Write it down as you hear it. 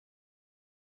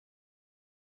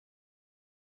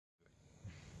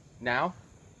Now?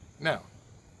 Now.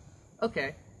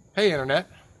 Okay. Hey, Internet.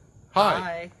 Hi.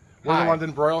 Hi. We're Hi. the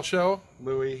London Broil Show.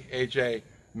 Louie, AJ,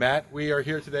 Matt. We are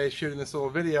here today shooting this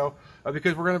little video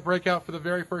because we're going to break out for the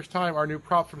very first time our new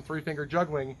prop from Three Finger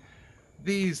Juggling.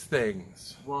 These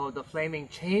things. Whoa, the flaming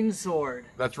chainsword.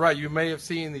 That's right. You may have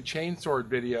seen the ChainSword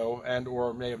video and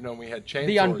or may have known we had ChainSwords.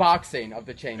 The unboxing of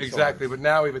the ChainSwords. Exactly, but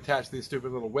now we've attached these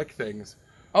stupid little wick things.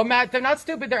 Oh, Matt, they're not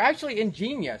stupid. They're actually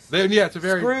ingenious. Yeah, it's a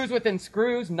very... Screws within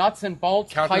screws, nuts and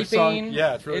bolts, countersunk. piping.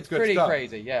 Yeah, it's really it's good pretty stuff.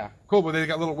 crazy, yeah. Cool, but they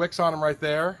got little wicks on them right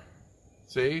there.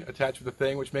 See, attached with the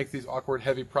thing, which makes these awkward,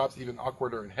 heavy props even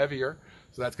awkwarder and heavier.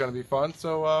 So that's going to be fun.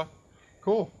 So,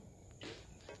 cool.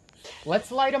 Let's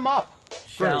light them up.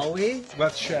 Shall we?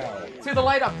 Let's shall. To the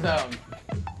light up zone.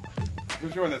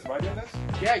 Who's doing this? Am I doing this?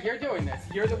 Yeah, you're doing this.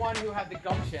 You're the one who had the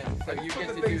gumption, so you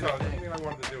get to do the I thing. mean, I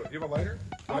wanted to do it. Do you have a lighter?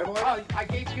 Do I have a lighter? Oh, I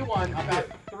gave you one about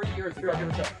 3 years ago. Here, I'll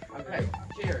give it a shot. Okay,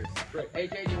 cheers. Great.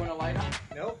 AJ, do you want to light up?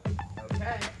 Nope.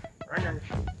 Okay.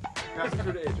 Pass it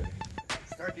through to AJ.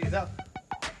 Start these up.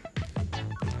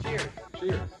 Cheers.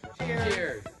 Cheers. Cheers.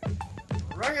 Cheers.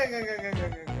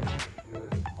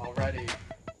 Already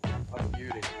a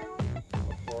beauty. A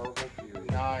horrible beauty.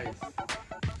 Nice.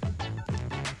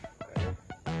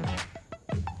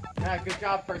 Yeah, good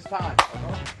job first time.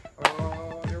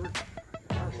 Here we go.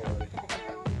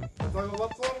 That's a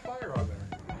lot of fire on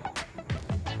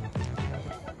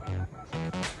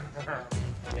there.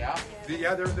 Yeah?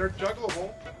 Yeah, they're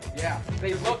juggleable. Yeah,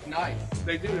 they look nice.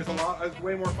 They do. There's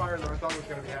way more fire than I thought was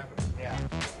going to be happening. Yeah.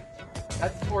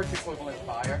 That's torch equivalent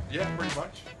fire. Yeah, pretty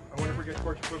much. I wonder if we get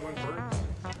torch equivalent birds.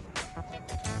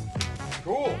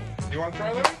 Cool. You want to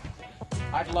try that?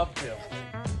 I'd love to.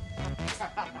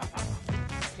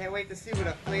 Can't wait to see what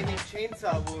a flaming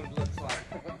chainsaw wound looks like.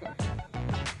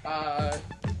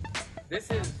 This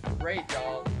is great,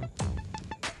 y'all.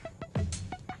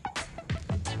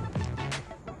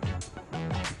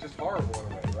 Just horrible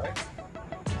in a way, right?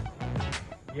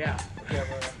 Yeah. Yeah,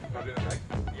 I'll do that next.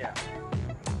 Yeah.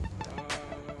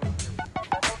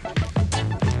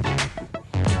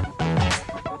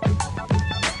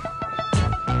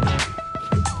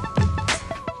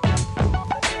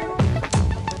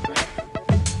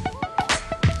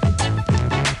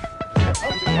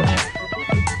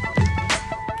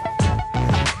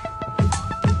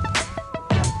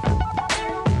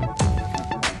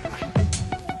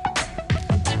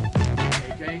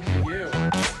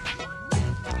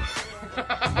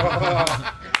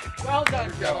 Well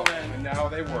done, gentlemen. And now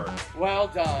they work. Well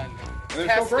done. And they're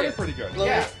still burning pretty good.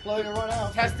 Yeah. Blow your one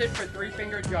out. Tested for Three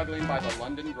Finger Juggling by the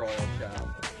London Broil Show.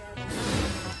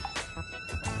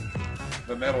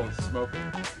 The metal is smoking.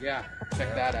 Yeah,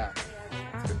 check that out.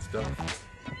 It's good stuff.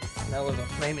 Smell of a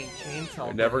flaming chainsaw.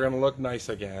 They're never going to look nice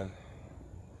again.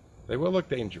 They will look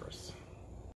dangerous.